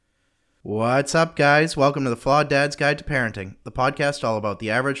What's up, guys? Welcome to the Flawed Dad's Guide to Parenting, the podcast all about the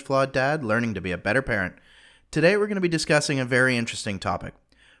average flawed dad learning to be a better parent. Today, we're going to be discussing a very interesting topic.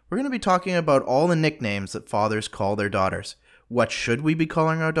 We're going to be talking about all the nicknames that fathers call their daughters. What should we be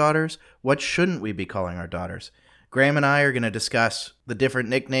calling our daughters? What shouldn't we be calling our daughters? Graham and I are going to discuss the different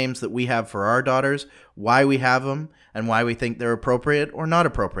nicknames that we have for our daughters, why we have them, and why we think they're appropriate or not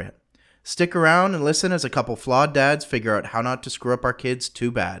appropriate. Stick around and listen as a couple flawed dads figure out how not to screw up our kids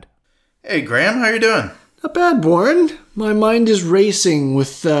too bad. Hey, Graham, how you doing? Not bad, Warren. My mind is racing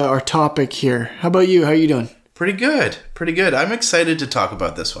with our topic here. How about you? How are you doing? Pretty good. I'm excited to talk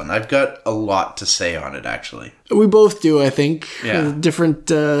about this one. I've got a lot to say on it, actually. We both do, I think. Yeah. Different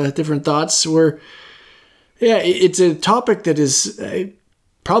thoughts. It's a topic that is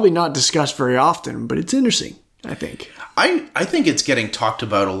probably not discussed very often, but it's interesting, I think. I think it's getting talked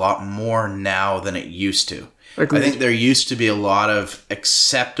about a lot more now than it used to. Agreed. I think there used to be a lot of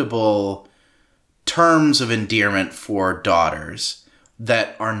acceptable terms of endearment for daughters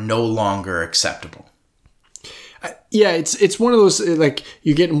that are no longer acceptable. Yeah, it's one of those, like,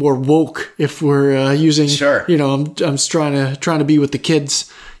 you're getting more woke if we're using. Sure. I'm trying to be with the kids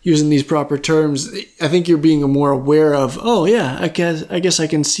using these proper terms. I think you're being more aware of. Oh yeah, I guess I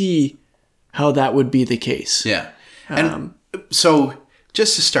can see how that would be the case. Yeah, and so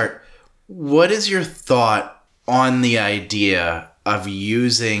just to start, what is your thought on the idea of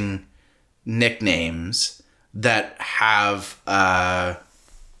using nicknames that have, I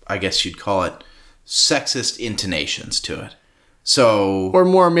guess you'd call it, sexist intonations to it? So, or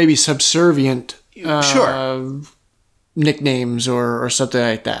more maybe subservient sure, nicknames or something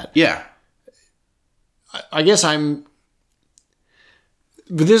like that. Yeah. I guess but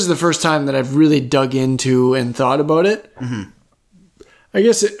this is the first time that I've really dug into and thought about it. Mm-hmm. I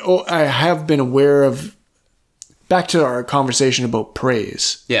guess I have been aware of, back to our conversation about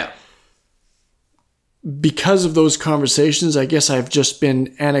praise. Yeah. Because of those conversations, I guess I've just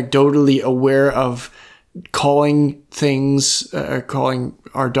been anecdotally aware of calling calling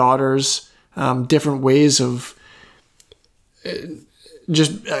our daughters different ways of,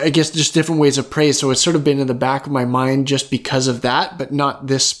 just different ways of praise. So it's sort of been in the back of my mind just because of that, but not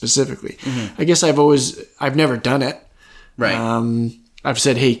this specifically. Mm-hmm. I guess I've never done it. Right. I've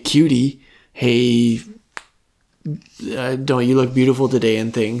said, "Hey, cutie," "Hey, don't you look beautiful today?"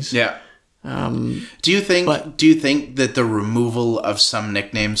 and things. Yeah. Do you think that the removal of some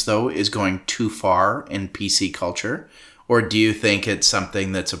nicknames, though, is going too far in PC culture? Or do you think it's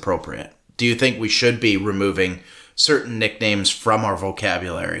something that's appropriate? Do you think we should be removing certain nicknames from our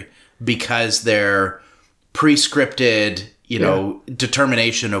vocabulary because they're pre-scripted,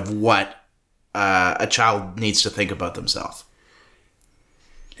 determination of what a child needs to think about themselves?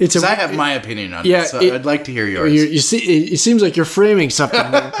 Because I have my opinion on it, so I'd like to hear yours. You see, it seems like you're framing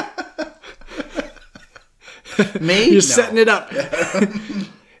something. Me? You're setting it up.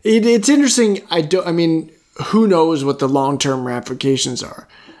 It's interesting. Who knows what the long-term ramifications are?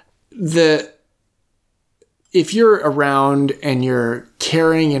 If you're around and you're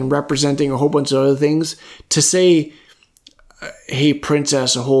carrying and representing a whole bunch of other things, to say, "Hey,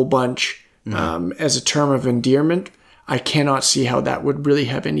 princess," a whole bunch, as a term of endearment, I cannot see how that would really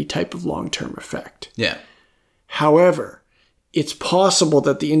have any type of long-term effect. Yeah. However, it's possible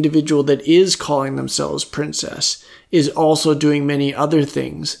that the individual that is calling themselves princess is also doing many other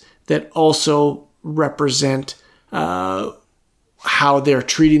things that also represent how they're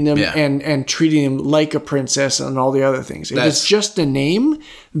treating them and treating them like a princess and all the other things. If it's just a name,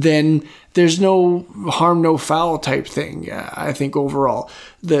 then there's no harm, no foul type thing. I think overall,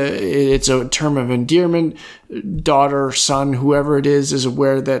 it's a term of endearment. Daughter, son, whoever it is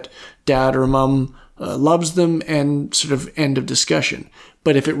aware that dad or mom loves them, and sort of end of discussion.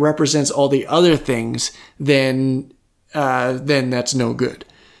 But if it represents all the other things, then that's no good.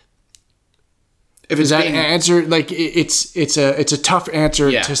 If it's answer, like, it's a tough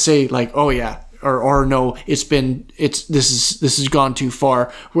answer to say, like, oh yeah, or no, this has gone too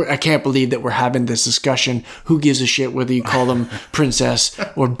far. I can't believe that we're having this discussion. Who gives a shit whether you call them princess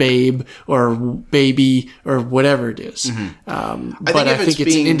or babe or baby or whatever it is. Mm-hmm. But I think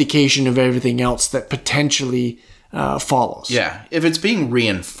it's an indication of everything else that potentially follows. Yeah, if it's being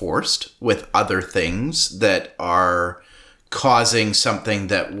reinforced with other things that are causing something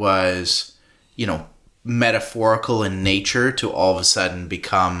that was, metaphorical in nature to all of a sudden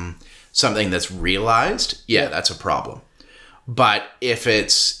become something that's realized, that's a problem. But if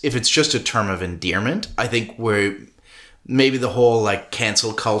it's just a term of endearment, I think maybe the whole like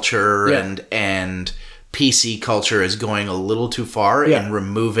cancel culture and PC culture is going a little too far in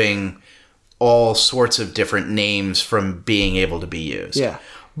removing all sorts of different names from being able to be used. Yeah.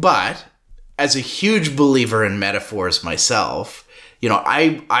 But as a huge believer in metaphors myself,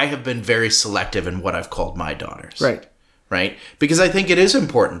 I have been very selective in what I've called my daughters. Right? Because I think it is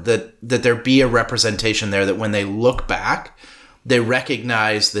important that there be a representation there, that when they look back, they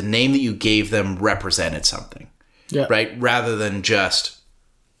recognize the name that you gave them represented something. Yeah. Right? Rather than just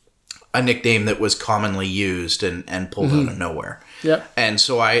a nickname that was commonly used and pulled out of nowhere. Yeah. And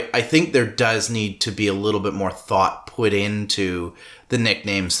so I think there does need to be a little bit more thought put into the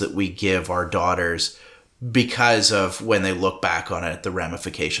nicknames that we give our daughters, because of when they look back on it, the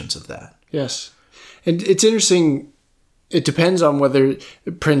ramifications of that. Yes. And it's interesting. It depends on whether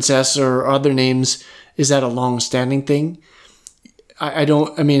princess or other names, is that a long-standing thing?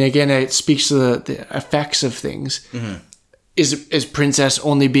 Again, it speaks to the effects of things. Mm-hmm. Is princess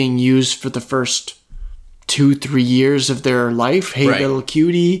only being used for the first 2-3 years of their life? Hey, little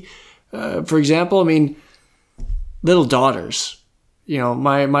cutie, for example. Little daughters.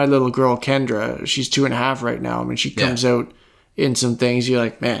 My little girl Kendra, she's 2.5 right now. She comes out in some things. You're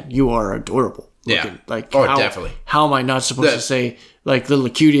like, man, you are adorable. Yeah. Definitely. How am I not supposed to say little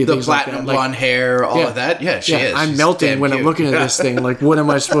cutie? The platinum blonde hair, all of that. Yeah, she is. I'm melting when I'm looking at this thing. What am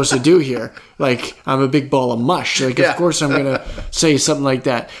I supposed to do here? I'm a big ball of mush. Of course I'm gonna say something like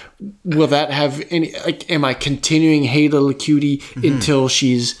that. Will that have any? Am I continuing hey little cutie until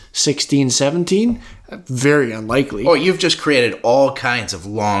she's 16, 17? Very unlikely. Oh, you've just created all kinds of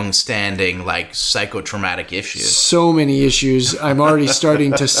long-standing, psychotraumatic issues. So many issues. I'm already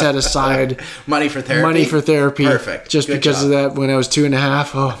starting to set aside money for therapy. Perfect. Just Good because job. Of that, when I was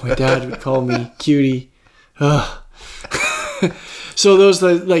 2.5, my dad would call me cutie. So those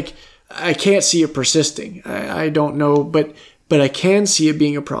I can't see it persisting. I don't know, but I can see it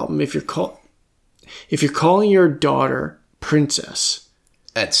being a problem if you're calling your daughter princess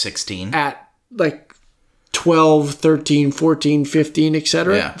at 16, at 12, 13, 14, 15,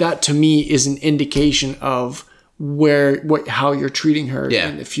 etc. Yeah. That to me is an indication of how you're treating her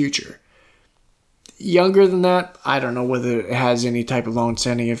in the future. Younger than that, I don't know whether it has any type of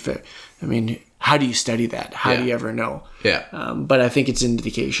long-standing effect. How do you study that? How do you ever know? Yeah. But I think it's an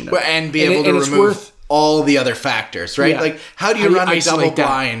indication of it. And be able to remove all the other factors, right? Yeah. How do you run a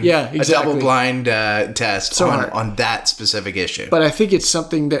double-blind test on that specific issue? But I think it's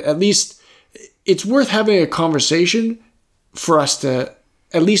something that at least it's worth having a conversation for us to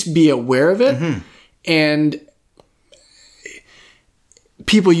at least be aware of it. Mm-hmm. And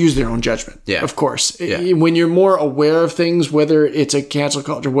people use their own judgment, of course. Yeah. When you're more aware of things, whether it's a cancel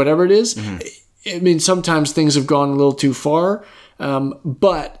culture, whatever it is, sometimes things have gone a little too far.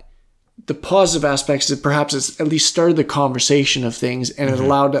 But the positive aspects is perhaps it's at least started the conversation of things, and it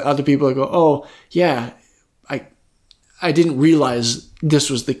allowed other people to go, oh, yeah, I didn't realize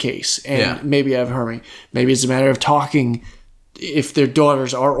this was the case, and maybe I've heard me. Maybe it's a matter of talking. If their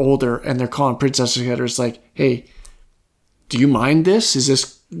daughters are older and they're calling princess together, it's like, hey, do you mind this? Is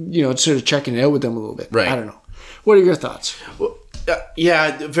this, sort of checking it out with them a little bit? Right. I don't know. What are your thoughts? Well,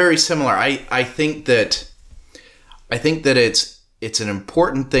 very similar. I think that it's an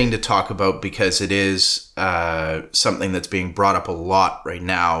important thing to talk about, because it is something that's being brought up a lot right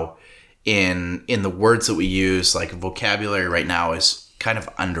now in the words that we use. Vocabulary right now is kind of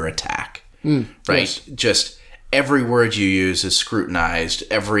under attack, right? Yes. Just every word you use is scrutinized.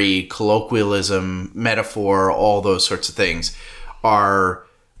 Every colloquialism, metaphor, all those sorts of things are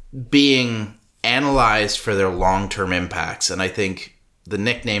being analyzed for their long-term impacts. And I think the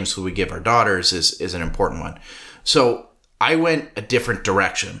nicknames that we give our daughters is an important one. So I went a different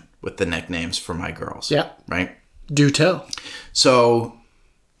direction with the nicknames for my girls. Yeah. Right? Do tell. So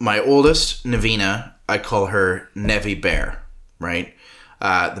my oldest, Navina, I call her Nevi Bear, right?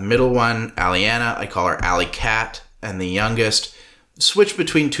 The middle one, Aliana, I call her Alley Cat. And the youngest, switch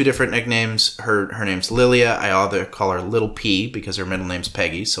between two different nicknames. Her name's Lilia. I either call her Little P because her middle name's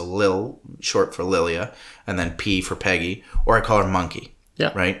Peggy. So Lil, short for Lilia, and then P for Peggy. Or I call her Monkey.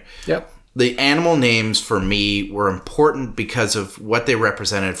 Yeah. Right? Yep. The animal names for me were important because of what they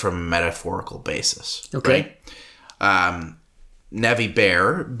represented from a metaphorical basis. Okay. Right? Nevi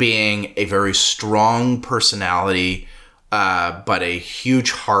Bear being a very strong personality, but a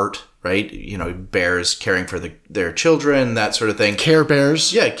huge heart, right? Bears caring for their children, that sort of thing. Care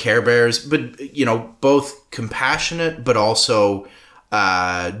Bears. Yeah, Care Bears. But, both compassionate, but also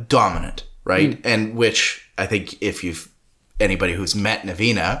dominant, right? And which I think anybody who's met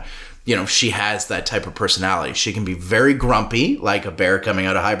Navina, she has that type of personality. She can be very grumpy, like a bear coming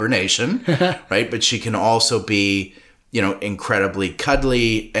out of hibernation, right? But she can also be, incredibly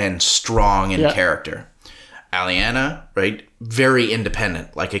cuddly and strong in character. Aliana, right? Very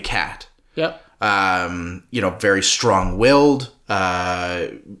independent, like a cat. Yep. very strong-willed,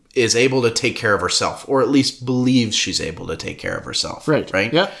 is able to take care of herself, or at least believes she's able to take care of herself. Right.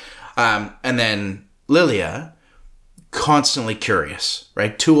 Right? Yeah. And then Lilia, constantly curious,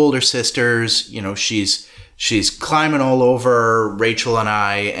 right? 2 older sisters, she's climbing all over Rachel and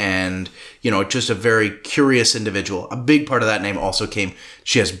I, and, just a very curious individual. A big part of that name also came,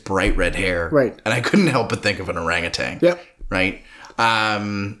 she has bright red hair. Right. And I couldn't help but think of an orangutan. Yep. Right.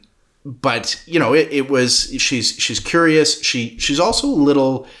 But it was, she's curious. She's also a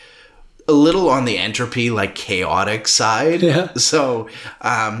little on the entropy, like chaotic side. Yeah. So,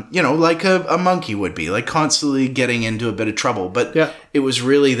 like a monkey would be, like constantly getting into a bit of trouble. But Yeah. it was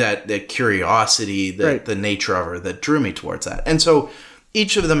really that curiosity, Right. the nature of her that drew me towards that. And so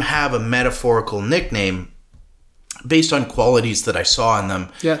each of them have a metaphorical nickname based on qualities that I saw in them.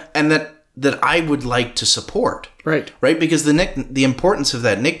 Yeah. And that I would like to support. Right. Right? Because the importance of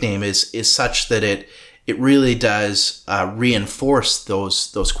that nickname is such that it really does reinforce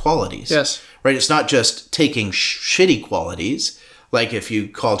those qualities. Yes. Right? It's not just taking shitty qualities, like if you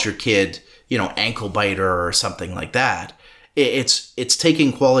called your kid, ankle biter or something like that. It's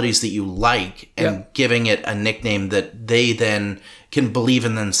taking qualities that you like and giving it a nickname that they then can believe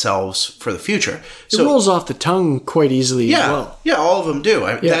in themselves for the future. It rolls off the tongue quite easily as well. Yeah, all of them do.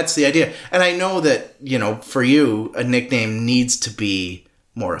 That's the idea. And I know that, for you, a nickname needs to be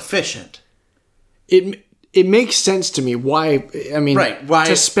more efficient. It makes sense to me why, Right. Why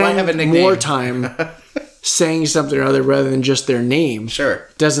to spend have a nickname? more time saying something or other rather than just their name. Sure.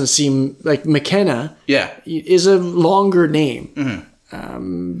 Doesn't seem like McKenna Yeah. is a longer name.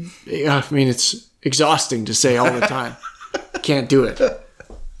 Mm-hmm. It's exhausting to say all the time. Can't do it.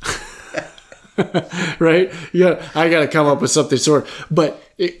 Right? Yeah, I got to come up with something but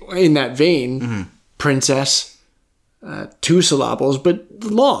in that vein, Princess, 2 syllables, but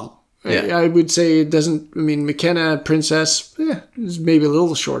long. Yeah. I would say it doesn't. McKenna, Princess, is maybe a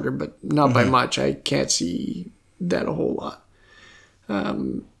little shorter, but not by much. I can't see that a whole lot.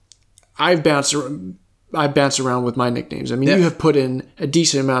 I've bounced around with my nicknames. You have put in a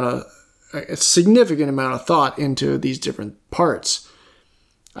significant amount of thought into these different parts.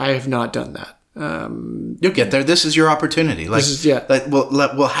 I have not done that. You'll get there. This is your opportunity.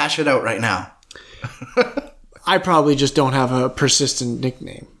 We'll hash it out right now. I probably just don't have a persistent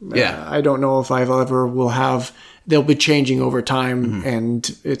nickname. Yeah. I don't know if will have. They'll be changing over time,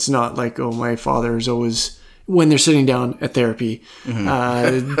 and it's not like, my father is always, when they're sitting down at therapy,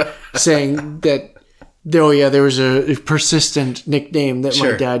 saying that, there was a persistent nickname that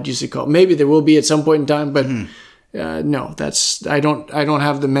my dad used to call. Maybe there will be at some point in time, but no, I don't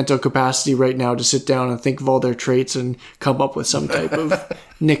have the mental capacity right now to sit down and think of all their traits and come up with some type of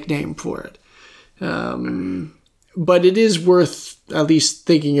nickname for it. But it is worth at least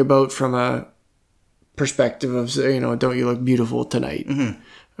thinking about from a perspective of, don't you look beautiful tonight?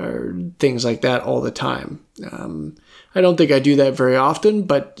 Or things like that all the time. I don't think I do that very often,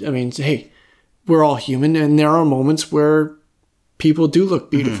 but hey, we're all human, and there are moments where people do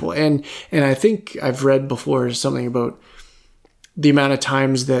look beautiful. And I think I've read before something about the amount of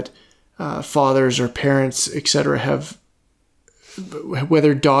times that fathers or parents, etc.,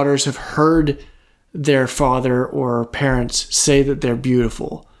 whether daughters have heard their father or parents say that they're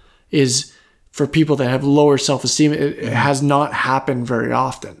beautiful, is for people that have lower self-esteem. It has not happened very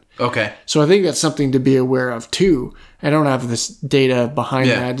often. Okay. So I think that's something to be aware of too. I don't have this data behind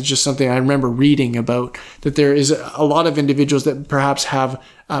that. It's just something I remember reading about, that there is a lot of individuals that perhaps have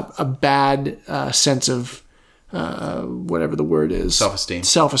a bad sense of whatever the word is. Self-esteem.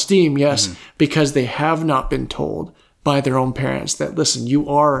 Self-esteem, yes, because they have not been told by their own parents that, listen, you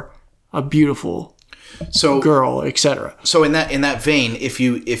are a beautiful girl, etc. So in that vein, if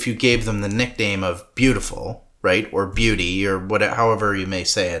you gave them the nickname of beautiful, right, or beauty, or whatever, however you may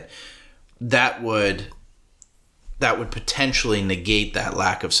say it, that would potentially negate that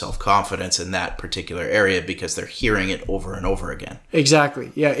lack of self-confidence in that particular area, because they're hearing it over and over again.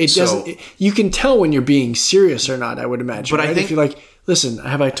 Exactly. Yeah, it doesn't. You can tell when you're being serious or not, I would imagine. But right? I think, if you're like, listen,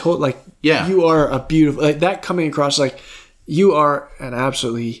 have I told, you are a beautiful, that coming across, you are an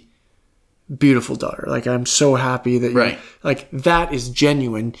absolutely beautiful daughter. I'm so happy that you, that is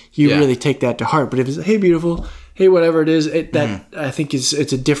genuine. You really take that to heart. But if it's, hey, beautiful, hey, whatever it is, I think it's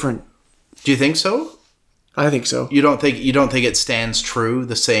a different. Do you think so? I think so. You don't think it stands true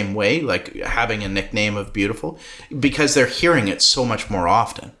the same way, like having a nickname of beautiful, because they're hearing it so much more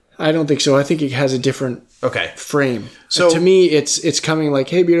often. I don't think so. I think it has a different Okay. frame. So to me, it's coming like,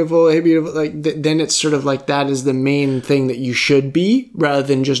 hey, beautiful, hey, beautiful. Like then it's sort of like that is the main thing that you should be, rather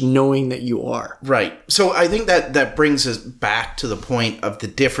than just knowing that you are. Right. So I think that brings us back to the point of the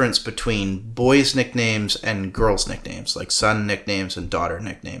difference between boys' nicknames and girls' nicknames, like son nicknames and daughter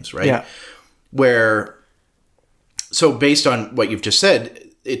nicknames, right? Yeah. So based on what you've just said,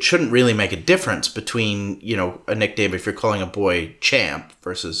 it shouldn't really make a difference between, a nickname if you're calling a boy Champ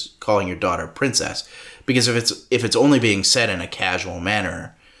versus calling your daughter Princess. Because if it's only being said in a casual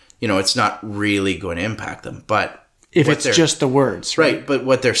manner, it's not really going to impact them. But if it's just the words, right? But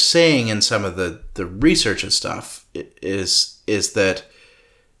what they're saying in some of the research and stuff is that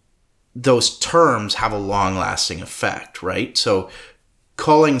those terms have a long-lasting effect, right? So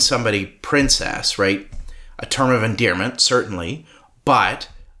calling somebody princess, right? A term of endearment, certainly, but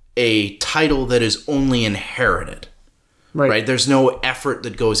a title that is only inherited. Right. There's no effort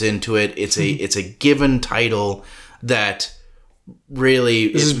that goes into it. It's a given title that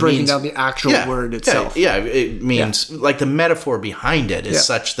really this is breaking down the actual word itself. Yeah, it means like the metaphor behind it is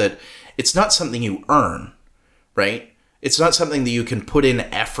such that it's not something you earn, right? It's not something that you can put in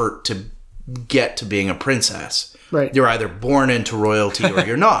effort to get to being a princess. Right. You're either born into royalty or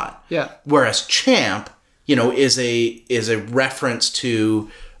you're not. Yeah. Whereas champ, is a reference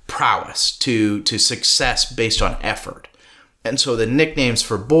to prowess, to success based on effort. And so the nicknames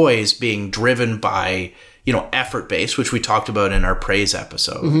for boys being driven by, effort based, which we talked about in our praise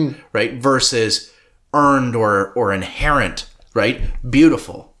episode, right? Versus earned or inherent, right?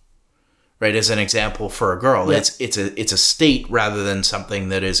 Beautiful, right? As an example for a girl, it's a state rather than something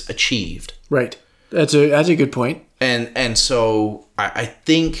that is achieved. Right. That's a good point. And so I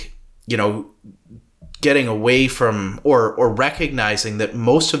think, getting away from or recognizing that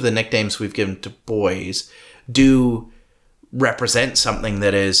most of the nicknames we've given to boys do represent something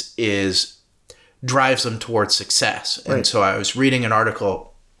that is drives them towards success. And right. So I was reading an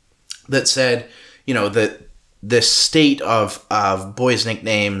article that said, that this state of boys'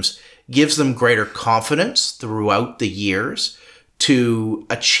 nicknames gives them greater confidence throughout the years to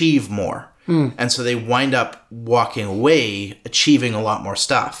achieve more. And so they wind up walking away, achieving a lot more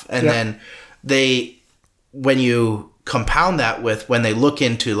stuff. And then when you compound that with when they look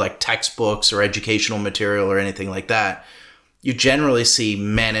into like textbooks or educational material or anything like that, you generally see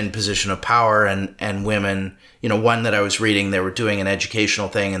men in position of power and women. One that I was reading, they were doing an educational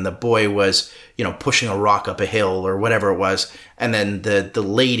thing and the boy was, pushing a rock up a hill or whatever it was. And then the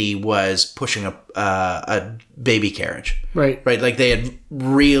lady was pushing a baby carriage. Right. Right. Like they had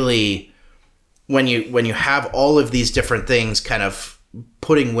really, when you have all of these different things kind of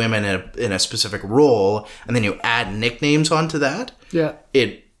putting women in a specific role and then you add nicknames onto that. Yeah.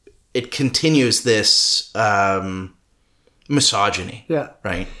 It continues this, misogyny. Yeah.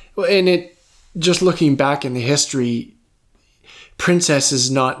 Right. Well, and just looking back in the history, princess is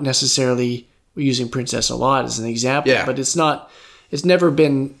not necessarily, we're using princess a lot as an example, but it's never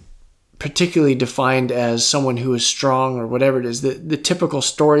been particularly defined as someone who is strong or whatever it is. The typical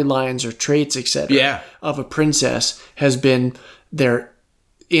storylines or traits, etc. Of a princess has been they're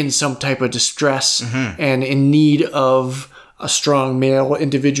in some type of distress and in need of a strong male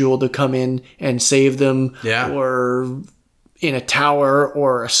individual to come in and save them, or in a tower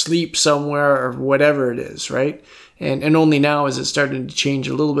or asleep somewhere or whatever it is, right? And only now is it starting to change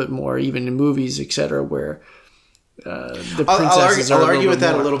a little bit more, even in movies, etc., where the princesses I'll argue with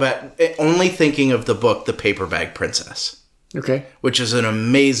that a little bit. Only thinking of the book The Paper Bag Princess. Okay. Which is an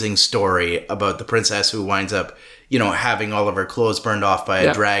amazing story about the princess who winds up, having all of her clothes burned off by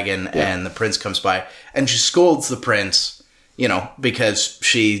a dragon, and the prince comes by and she scolds the prince, because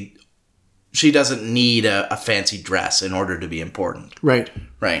she doesn't need a fancy dress in order to be important. Right.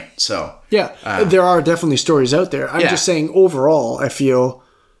 Right. So. Yeah. There are definitely stories out there. I'm just saying overall, I feel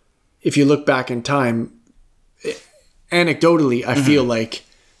if you look back in time, anecdotally, I feel like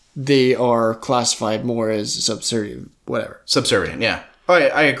they are classified more as subservient, whatever. Subservient, yeah. Oh,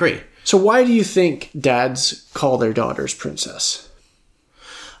 I agree. So why do you think dads call their daughters princess?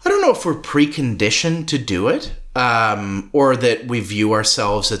 I don't know if we're preconditioned to do it, or that we view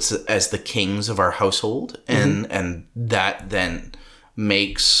ourselves as the kings of our household, and that then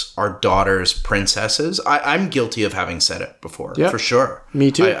makes our daughters princesses. I'm guilty of having said it before, for sure.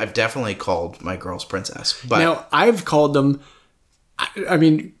 Me too. I've definitely called my girls princess. But now, I've called them, I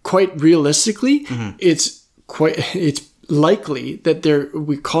mean, quite realistically, it's likely that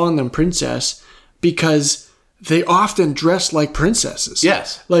we're calling them princess because they often dress like princesses.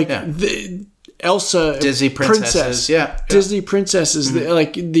 Yes. Like Elsa, Disney princesses. Disney princesses.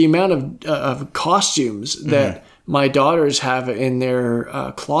 Like the amount of costumes that my daughters have in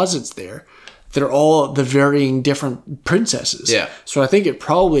their closets there, they're all the varying different princesses. Yeah. So I think it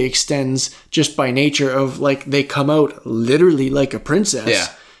probably extends just by nature of like they come out literally like a princess. Yeah.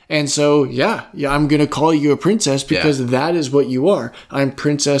 And so, yeah, I'm going to call you a princess because that is what you are. I'm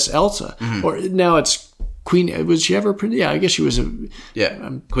Princess Elsa. Or now it's Queen. Was she ever a princess? Yeah, I guess she was a... Yeah,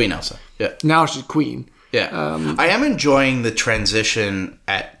 Queen Elsa. Yeah. Now she's Queen. Yeah. I am enjoying the transition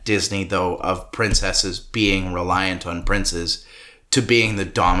at Disney, though, of princesses being reliant on princes to being the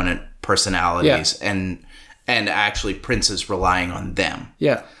dominant personalities and actually princes relying on them.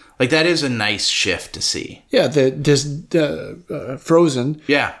 Yeah. Like, that is a nice shift to see. Yeah, Frozen.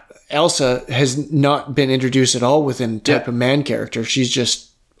 Yeah. Elsa has not been introduced at all within type of man character. She's just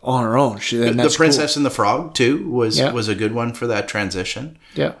on her own. The Princess and the Frog, too, was a good one for that transition.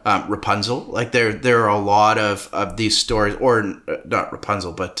 Yeah. Rapunzel. Like, there are a lot of these stories, or not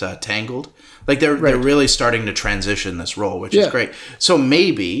Rapunzel, but Tangled. Like, they're really starting to transition this role, which is great. So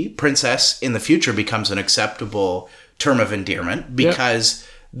maybe princess in the future becomes an acceptable term of endearment because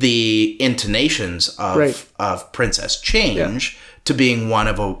the intonations of princess change to being one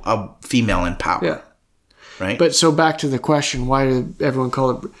of a female in power. Yeah. Right? But so back to the question, why did everyone call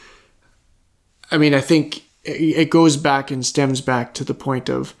it... I mean, I think it goes back and stems back to the point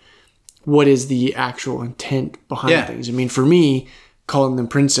of what is the actual intent behind things. I mean, for me, calling them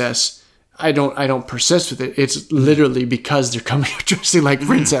princess, I don't persist with it. It's literally because they're coming up dressing like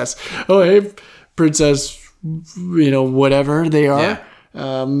princess. Oh, hey, princess, whatever they are. Yeah.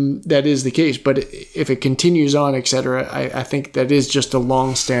 That is the case. But if it continues on, etc., I think that is just a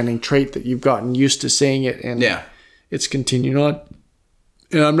long-standing trait that you've gotten used to saying it, and it's continued on.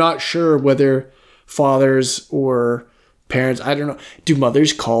 And I'm not sure whether fathers or parents, I don't know, do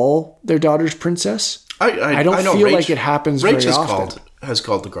mothers call their daughters princess? I don't feel like it happens very often. Has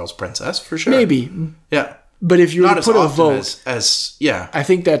called the girls princess for sure. Maybe. Yeah. But if you were to put a vote, I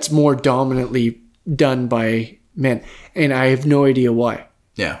think that's more dominantly done by men, and I have no idea why.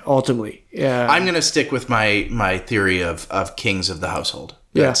 Yeah. Ultimately, I'm gonna stick with my theory of kings of the household.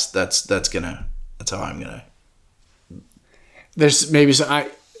 That's how I'm gonna. There's maybe some,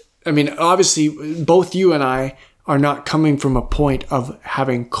 I mean, obviously, both you and I are not coming from a point of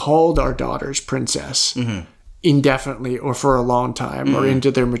having called our daughters princess indefinitely or for a long time or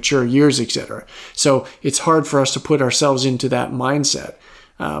into their mature years, etc. So it's hard for us to put ourselves into that mindset.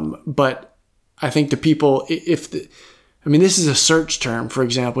 But I think the people, this is a search term, for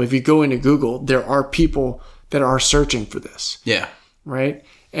example. If you go into Google, there are people that are searching for this. Yeah. Right?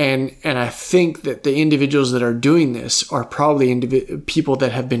 And I think that the individuals that are doing this are probably people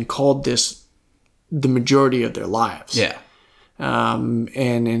that have been called this the majority of their lives. Yeah.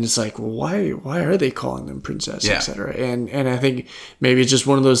 And it's like, well, why are they calling them princess, etc. And I think maybe it's just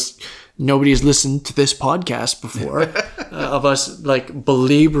one of those, nobody's listened to this podcast before of us like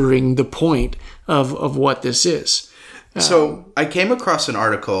belaboring the point of what this is. So I came across an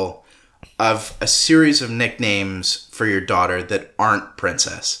article of a series of nicknames for your daughter that aren't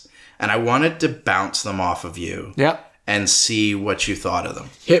princess, and I wanted to bounce them off of you and see what you thought of them.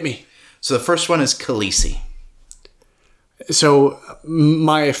 Hit me. So the first one is Khaleesi. So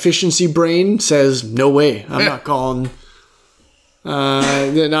my efficiency brain says, no way. I'm not calling...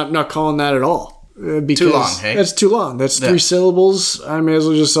 not calling that at all. Because too long, hey? That's too long. That's 3 syllables. I may as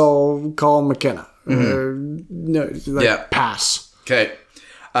well just all call McKenna. Pass. Okay.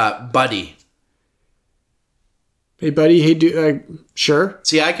 Buddy. Hey, Buddy. Hey, sure.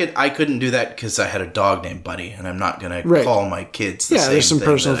 See, I couldn't do that because I had a dog named Buddy, and I'm not going to call my kids the same there's some thing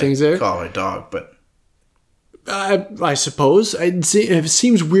personal that things I there. call my dog, but... I suppose. It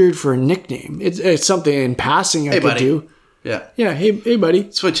seems weird for a nickname. It's something in passing I could do. Yeah. Yeah. Hey, buddy.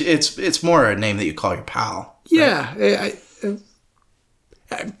 It's more a name that you call your pal. Yeah. Right?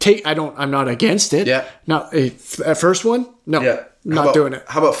 I'm not against it. Yeah. Not a first one. No. Yeah. Not doing it.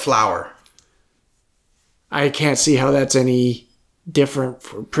 How about Flower? I can't see how that's any different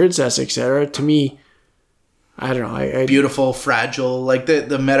for princess, etc. To me, I don't know. Beautiful, fragile. Like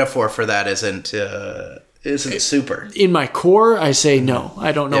the metaphor for that isn't super. In my core, I say no.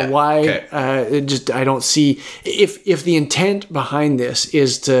 I don't know why. Okay. I don't see if the intent behind this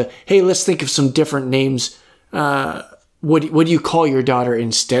is to, hey, let's think of some different names. What do you call your daughter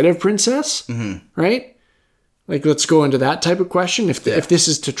instead of princess? Mm-hmm. Right? Like, let's go into that type of question. If this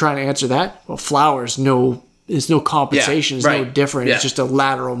is to try to answer that, well, Flowers, there's no compensation. It's no different. Yeah. It's just a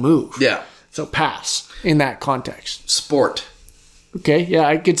lateral move. Yeah. So pass in that context. Sport. Okay, yeah,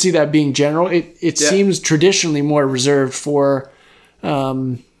 I could see that being general. It seems traditionally more reserved for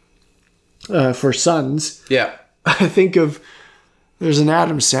sons. Yeah. I think there's an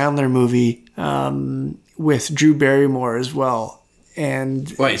Adam Sandler movie with Drew Barrymore as well.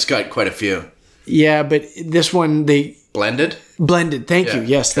 And Well, he's got quite a few. yeah, but this one they Blended? blended. Thank you. Yeah.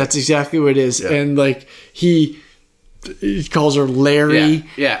 Yes, that's exactly what it is. Yeah. And like he calls her Larry.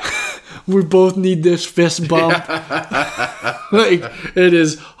 Yeah. We both need this fist bump. Like it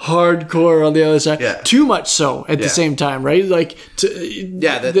is hardcore on the other side. Yeah. Too much so at Yeah. the same time, right? Like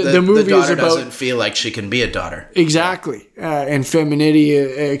Yeah, the movie daughter is about doesn't feel like she can be a daughter. exactly and femininity,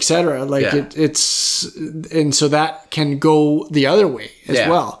 etc. Like Yeah. it's and so that can go the other way as Yeah.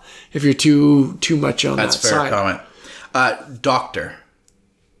 well if you're too much on That's that fair side. comment. Doctor.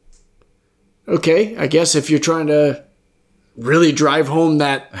 Okay, I guess if you're trying to really drive home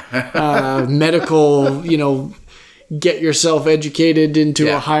that medical, get yourself educated into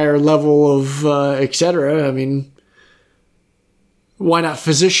Yeah. a higher level of etc. I mean, why not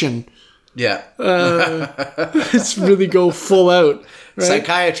physician? Yeah. Let's really go full out. Right?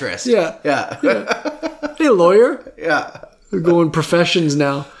 Psychiatrist. Yeah. Yeah. Hey, lawyer. Yeah. We're going professions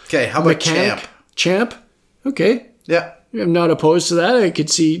now. Okay, how about champ? Champ. Okay. Yeah. I'm not opposed to that. I could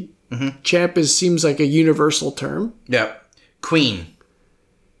see Mm-hmm. champ seems like a universal term. Yeah. Queen.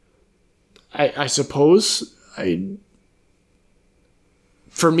 I suppose.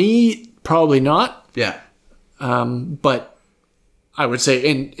 For me, probably not. Yeah. But I would say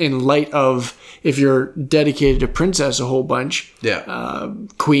in light of if you're dedicated to princess a whole bunch, Yeah.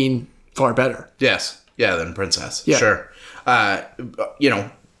 queen far better. Yes. Yeah, then princess. Yeah. Sure.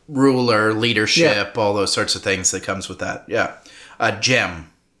 Ruler, leadership, all those sorts of things that comes with that. Yeah. Gem.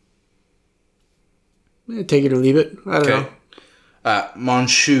 Take it or leave it. I don't know.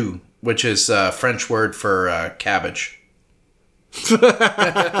 Monchou, which is a French word for cabbage.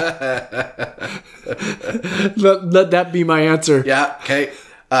 Let that be my answer. Yeah. Okay.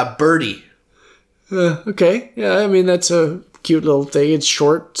 Birdie. Okay. Yeah, I mean, that's a cute little thing. It's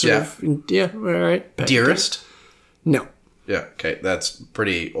short. Sort Yeah. of. Yeah. All right. Dearest. No. Yeah. Okay. That's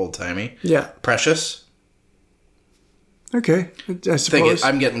pretty old timey. Yeah. Precious. Okay. I suppose.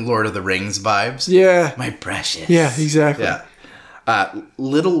 I'm getting Lord of the Rings vibes. Yeah. My precious. Yeah, exactly. Yeah.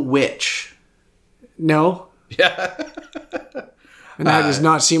 Little witch. No. Yeah. And that does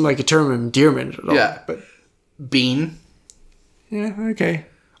not seem like a term of endearment at all. Yeah. But Bean. yeah, okay.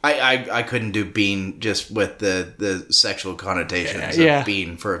 I couldn't do bean just with the sexual connotations Yeah. of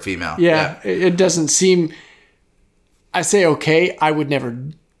bean for a female. Yeah, it doesn't seem. I say okay. I would never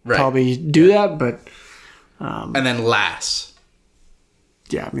Right. probably do that, but And then lass.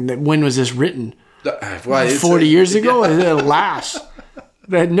 yeah, I mean, when was this written? Well, 40 years ago? Alas.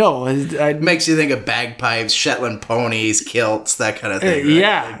 No. Makes you think of bagpipes, Shetland ponies, kilts, that kind of thing. Right?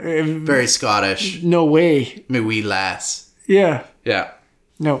 Yeah. Very Scottish. No way. Me wee lass. Yeah. Yeah.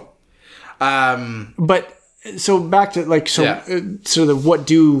 No. Um, But so back to like Yeah. so the what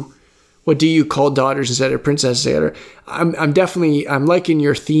do you call daughters instead of princesses? I'm definitely liking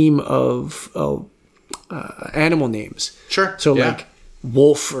your theme of animal names. sure. So yeah. like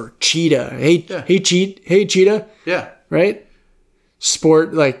wolf or cheetah. Hey cheetah, Yeah. right?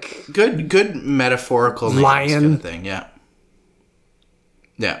 Sport like Good metaphorical names Lion. kind of thing. Yeah.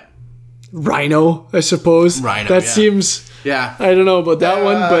 Yeah. rhino, I suppose. Rhino, That yeah. seems. Yeah. I don't know about that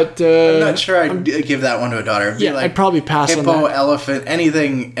one, but I'm not sure I'd give that one to a daughter. It'd be yeah, I'd probably pass on hippo, that. elephant,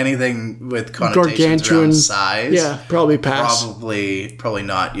 anything with connotations Gargantuan around size. Yeah, probably pass. Probably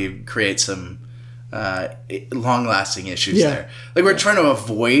not. You create some long-lasting issues Yeah. there. Like we're trying to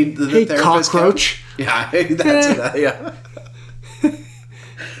avoid the Hey, therapist. cockroach. Yeah, that's yeah.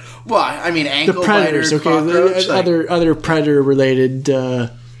 Well, I mean, The ankle predators, biter, okay. cockroach, like- Other predator related.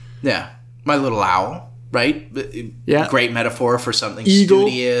 yeah, my little owl, right? Yeah. Great metaphor for something Eagle.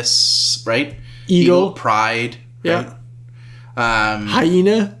 studious, right? Eagle. pride. Yeah. Right?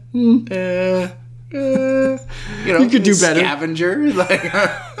 Hyena. You could do better. Scavenger, like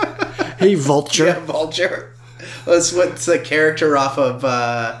Hey, vulture. yeah, vulture. What's the character off of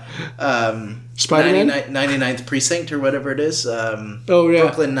Spider-Man? 99th Precinct or whatever it is? Oh yeah,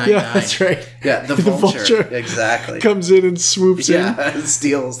 Brooklyn Nine-Nine. Yeah, that's right. Yeah, the The vulture. vulture. Exactly. Comes in and swoops in. Yeah, it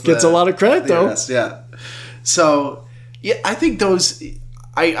steals. Gets a lot of credit, though. rest, yeah. So, yeah, I think those.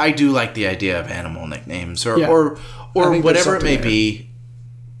 I do like the idea of animal nicknames or Yeah. or I think there's whatever it may something be.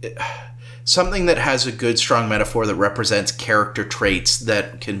 Something that has a good, strong metaphor that represents character traits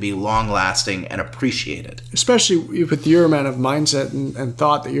that can be long lasting and appreciated. Especially with your amount of mindset and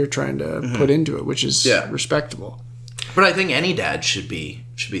thought that you're trying to put into it, which is Mm-hmm. Yeah. respectable. But I think any dad should be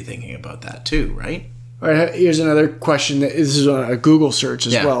thinking about that too, right? All right, here's another question. This is on a Google search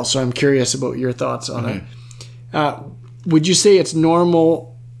as Yeah. well, so I'm curious about your thoughts on it. Would you say it's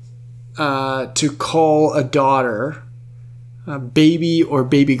normal to call a daughter a baby or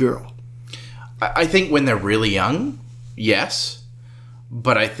baby girl? I think when they're really young, yes.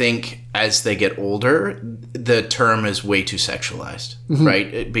 But I think as they get older, the term is way too sexualized,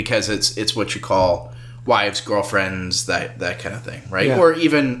 right? Because it's what you call wives, girlfriends, that kind of thing, right? Yeah. Or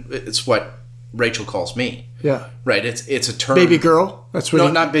even it's what Rachel calls me. Yeah. Right. It's a term. Baby girl. That's what.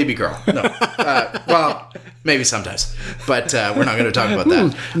 No, not baby girl. No. Well, maybe sometimes, but we're not going to talk about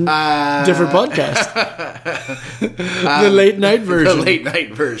that. Different podcast. The late night version. The late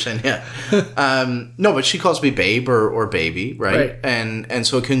night version. Yeah. No, but she calls me babe or baby, right? And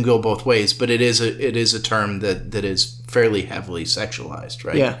so it can go both ways, but it is a term that is fairly heavily sexualized,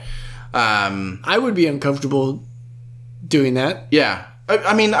 right? Yeah. I would be uncomfortable doing that. Yeah.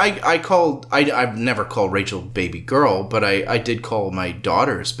 I mean, I've never called Rachel baby girl, but I did call my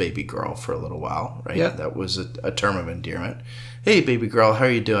daughters baby girl for a little while, right? Yeah. That was a term of endearment. Hey, baby girl, how are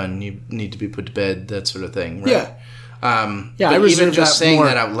you doing? You need to be put to bed, that sort of thing, right? Yeah. But I reserve even just that saying more.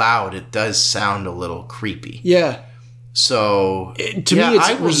 that out loud, it does sound a little creepy. Yeah. So, To me, it's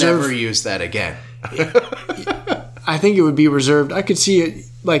I will reserved. never use that again. I think it would be reserved. I could see it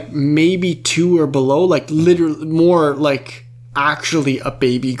like maybe 2 or below, like literally more like actually a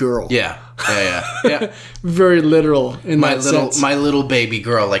baby girl. Yeah. Very literal in that sense. My little baby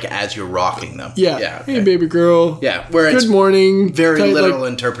girl, like as you're rocking them. Yeah. Yeah. Hey, baby girl. Yeah. Where it's Good morning. very Kind of literal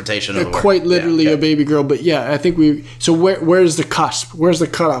like, interpretation of the word. quite literally Yeah. a baby girl. But yeah, I think so where's the cusp? Where's the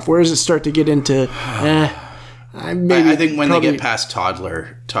cutoff? Where does it start to get into? I think when they get past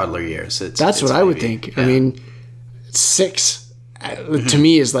toddler years, that's what I would think. Yeah. I mean, 6 to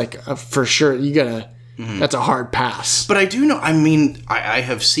me is like for sure. You gotta. That's a hard pass. But I do know. I mean, I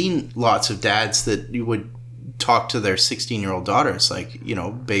have seen lots of dads that you would talk to their 16-year-old daughters like,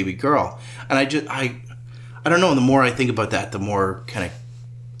 baby girl, and I don't know. The more I think about that, the more kind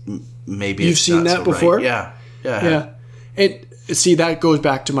of maybe You've it's seen not that so before? Right. Yeah. And see, that goes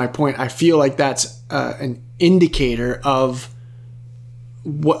back to my point. I feel like that's an indicator of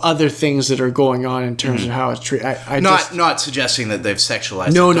what other things that are going on in terms of how it's treated. Not suggesting that they've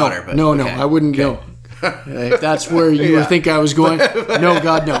sexualized their daughter, but no, I wouldn't know. If that's where you think I was going, no,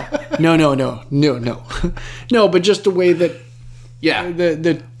 God, no. No, but just the way that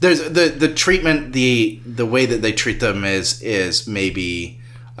there's the treatment, the way that they treat them is maybe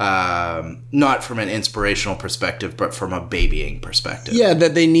not from an inspirational perspective, but from a babying perspective. Yeah,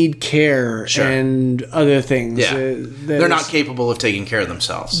 that they need care and other things. Yeah, they're not capable of taking care of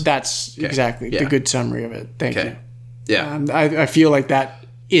themselves. That's exactly the good summary of it. Thank you. Yeah, I feel like that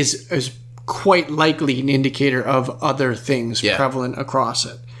is quite likely an indicator of other things prevalent across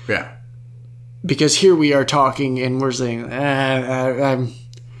it. Yeah. Because here we are talking and we're saying, I'm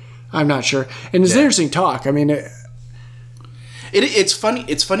not sure. And it's interesting talk. I mean, it's funny.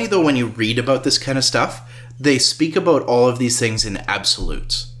 It's funny though when you read about this kind of stuff, they speak about all of these things in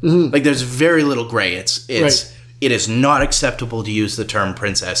absolutes. Mm-hmm. Like there's very little gray. It is not acceptable to use the term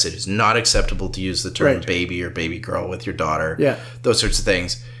princess. It is not acceptable to use the term baby or baby girl with your daughter. Yeah. Those sorts of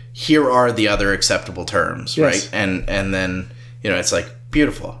things. Here are the other acceptable terms, yes. right? And then, it's like,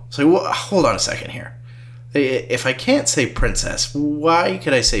 beautiful. So, well, hold on a second here. If I can't say princess, why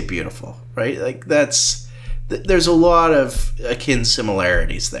could I say beautiful, right? Like, there's a lot of akin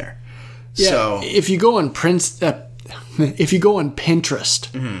similarities there. Yeah, so, if you go on Pinterest,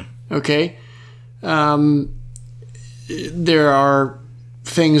 okay, there are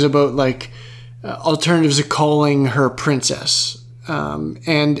things about, like, alternatives to calling her princess.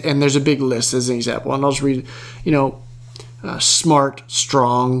 And there's a big list as an example, and I'll just read, smart,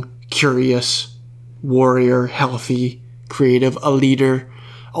 strong, curious, warrior, healthy, creative, a leader.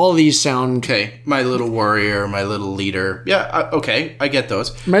 All these sound okay. My little warrior, my little leader. Yeah, okay, I get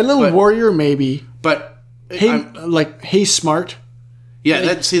those. My little warrior, maybe. But hey, smart.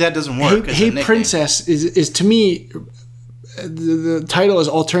 Yeah, that doesn't work. Hey, princess is to me. The title is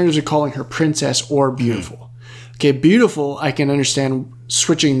alternatives to calling her princess or beautiful. Mm-hmm. Okay, beautiful, I can understand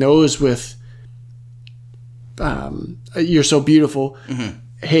switching those with you're so beautiful. Mm-hmm.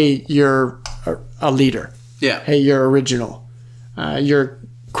 Hey, you're a leader. Yeah. Hey, you're original. You're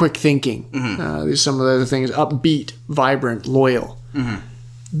quick thinking. Mm-hmm. There's some of the other things. Upbeat, vibrant, loyal. Mm-hmm.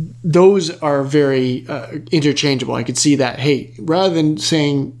 Those are very interchangeable. I could see that. Hey, rather than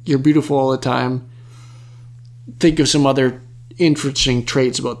saying you're beautiful all the time, think of some other interesting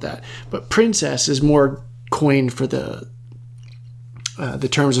traits about that. But princess is more coined for the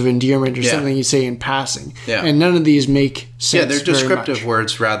terms of endearment or something you say in passing. Yeah. And none of these make sense. Yeah, they're descriptive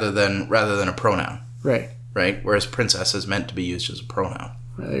words rather than a pronoun. Right. Right? Whereas princess is meant to be used as a pronoun.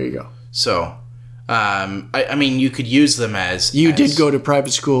 Well, there you go. So, I mean, you could use them as... You did go to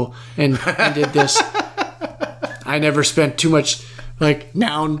private school and did this. I never spent too much Like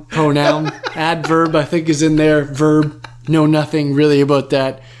noun, pronoun, adverb, I think is in there. Verb, know nothing really about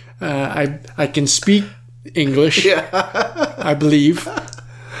that. I can speak English, I believe.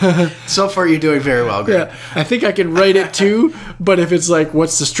 So far, you're doing very well, Greg. Yeah, I think I can write it too. But if it's like,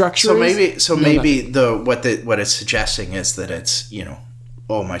 what's the structure? So maybe what it's suggesting is that it's, you know,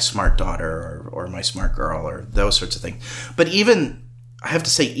 oh, my smart daughter or my smart girl or those sorts of things. But even, I have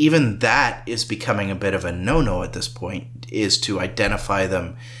to say, even that is becoming a bit of a no-no at this point, is to identify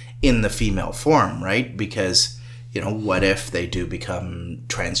them in the female form, right? Because, you know, what if they do become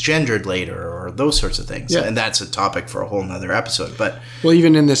transgendered later or those sorts of things? Yeah. And that's a topic for a whole nother episode. But well,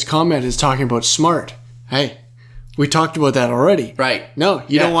 even in this comment, it's talking about smart. Hey, we talked about that already. right, No,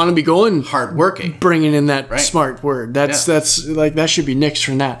 you don't want to be going hardworking. bringing in that smart word. That's like, that should be nixed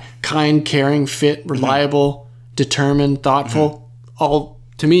from that. Kind, caring, fit, reliable, determined, thoughtful. All,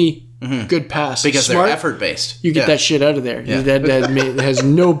 to me, good pass. Because smart, they're effort based. you get that shit out of there. Yeah. That has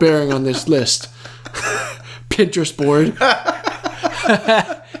no bearing on this list. Pinterest board.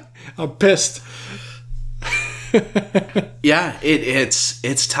 I'm pissed. Yeah,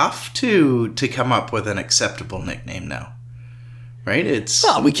 it's tough to come up with an acceptable nickname now, right? It's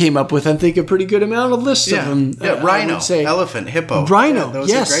Well, we came up with, I think, a pretty good amount of lists of them. rhino, elephant, hippo, Rhino. Yeah, those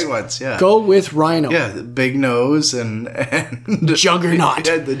yes, are great ones. Yeah, go with rhino. yeah, the big nose and Juggernaut.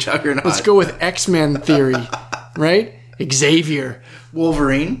 Yeah, the juggernaut. Let's go with X-Men theory, right? Xavier,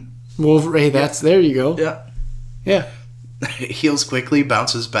 Wolverine. Wolverine. Hey, that's there. You go. Yeah, Yeah. heals quickly,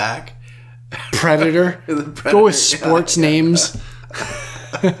 bounces back. Predator. The Predator, Go with sports names.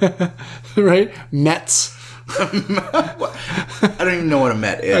 Right? Mets. I don't even know what a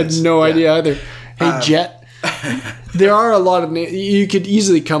Met is. I had no idea either. Hey, Jet. There are a lot of names. You could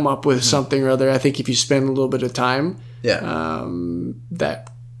easily come up with something or other. I think if you spend a little bit of time, Yeah,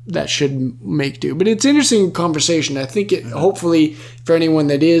 that should make do. But it's interesting conversation. I think it hopefully for anyone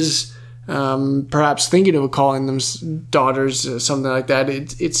that is perhaps thinking of calling them daughters, something like that,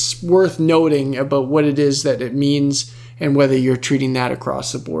 it's worth noting about what it is that it means and whether you're treating that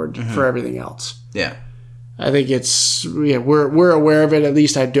across the board for everything else. yeah. I think we're aware of it. At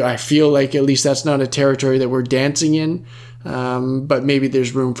least I feel like at least that's not a territory that we're dancing in. But maybe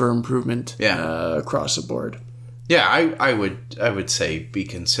there's room for improvement across the board. Yeah, I would say be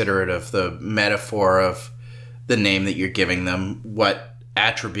considerate of the metaphor of the name that you're giving them, what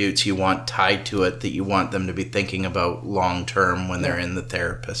attributes you want tied to it that you want them to be thinking about long term when they're in the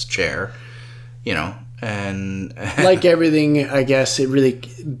therapist chair, you know, and like everything, I guess it really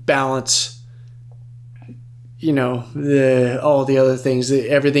balance, you know, all the other things,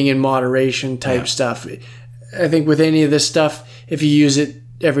 everything in moderation type stuff. I think with any of this stuff, if you use it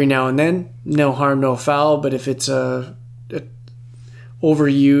every now and then, no harm, no foul. But if it's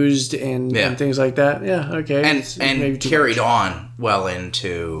overused and things like that, okay, and carried on well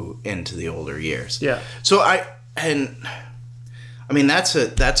into the older years. Yeah. So I mean that's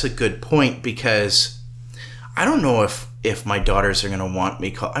a good point, because I don't know if my daughters are going to want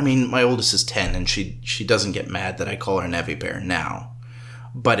me I mean, my oldest is 10 and she doesn't get mad that I call her Nevy Bear now,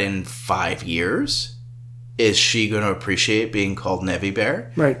 but in 5 years, is she going to appreciate being called Nevy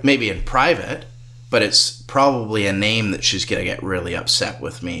Bear? Right. Maybe in private, but it's probably a name that she's going to get really upset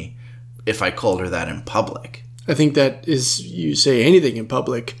with me if I called her that in public. I think that is, you say anything in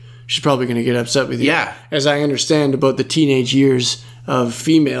public, she's probably going to get upset with you. Yeah. As I understand about the teenage years of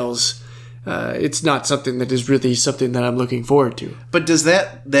females, it's not something that is really something that I'm looking forward to. But does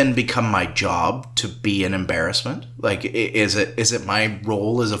that then become my job to be an embarrassment? Like, is it my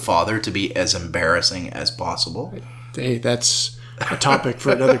role as a father to be as embarrassing as possible? Hey, that's a topic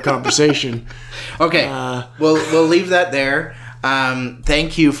for another conversation. Okay, we'll leave that there.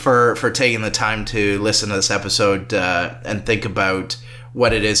 Thank you for taking the time to listen to this episode and think about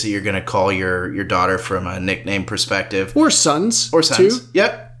what it is that you're going to call your daughter from a nickname perspective. Or sons. Too.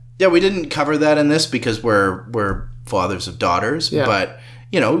 Yep. Yeah, we didn't cover that in this because we're fathers of daughters, but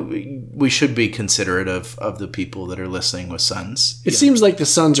you know, we should be considerate of the people that are listening with sons. It seems like the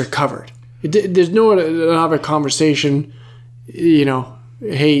sons are covered. There's no other conversation, you know,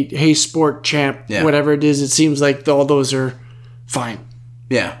 hey sport champ, whatever it is. It seems like all those are fine.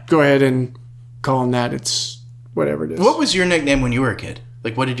 Yeah. Go ahead and call them that. It's whatever it is. What was your nickname when you were a kid?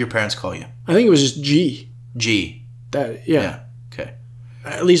 Like, what did your parents call you? I think it was just G. G. That, yeah. Okay.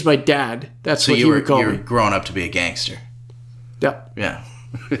 At least my dad. That's what he would call me. So you were growing up to be a gangster. Yep. Yeah.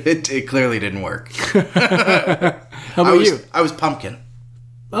 It clearly didn't work. How about you? I was Pumpkin.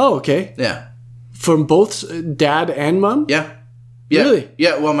 Oh, okay. Yeah. From both dad and mom? Yeah. Really?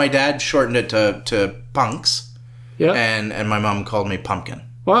 Yeah, well, my dad shortened it to Punks. Yeah. And my mom called me Pumpkin.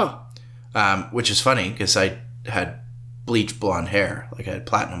 Wow. Which is funny because I had bleach blonde hair. Like I had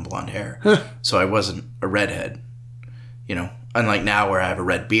platinum blonde hair. So I wasn't a redhead, you know, unlike now where I have a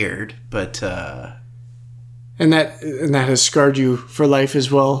red beard. But and that has scarred you for life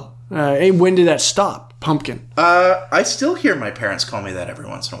as well. Hey, when did that stop, Pumpkin? I still hear my parents call me that every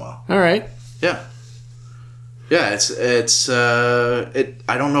once in a while. All right. Yeah. Yeah,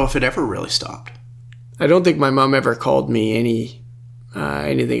 I don't know if it ever really stopped. I don't think my mom ever called me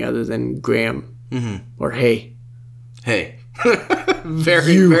anything other than Graham or Hey. Hey.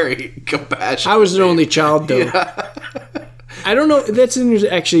 Very compassionate. I was an only child, though. Yeah. I don't know. That's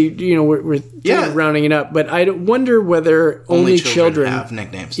actually, you know, we're rounding it up, but I wonder whether only children have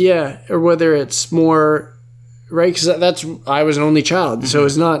nicknames. Yeah, or whether it's more, right? Because I was an only child, so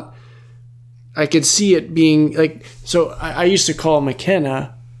it's not. I could see it being like. So I used to call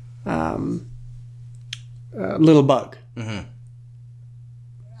McKenna, Little Bug. Mm-hmm.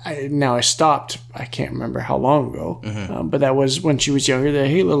 Now I stopped. I can't remember how long ago, but that was when she was younger. That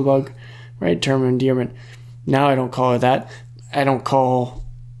hey, Little Bug, right? Term of endearment. Now I don't call her that. I don't call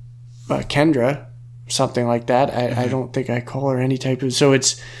Kendra something like that. I don't think I call her any type of. So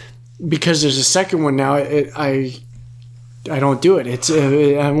it's because there's a second one now. I don't do it. It's.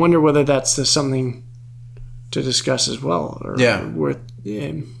 I wonder whether that's something to discuss as well. Or worth.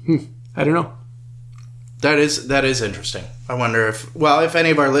 I don't know. That is interesting. I wonder if any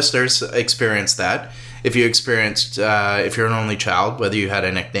of our listeners experienced that. If you experienced, if you're an only child, whether you had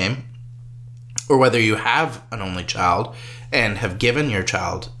a nickname, or whether you have an only child and have given your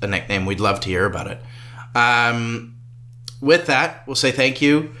child a nickname, we'd love to hear about it. With that, we'll say thank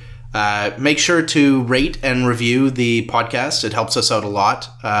you. Make sure to rate and review the podcast. It helps us out a lot.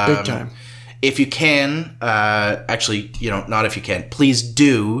 Big time. If you can, actually, you know, not if you can, please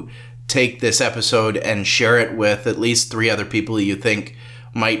do take this episode and share it with at least 3 other people you think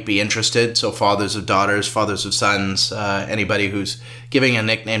might be interested. So fathers of daughters, fathers of sons, anybody who's giving a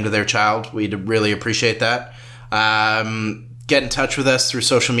nickname to their child, we'd really appreciate that. Get in touch with us through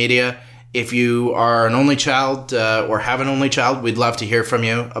social media. If you are an only child or have an only child, we'd love to hear from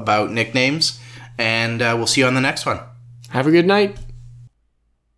you about nicknames. And we'll see you on the next one. Have a good night.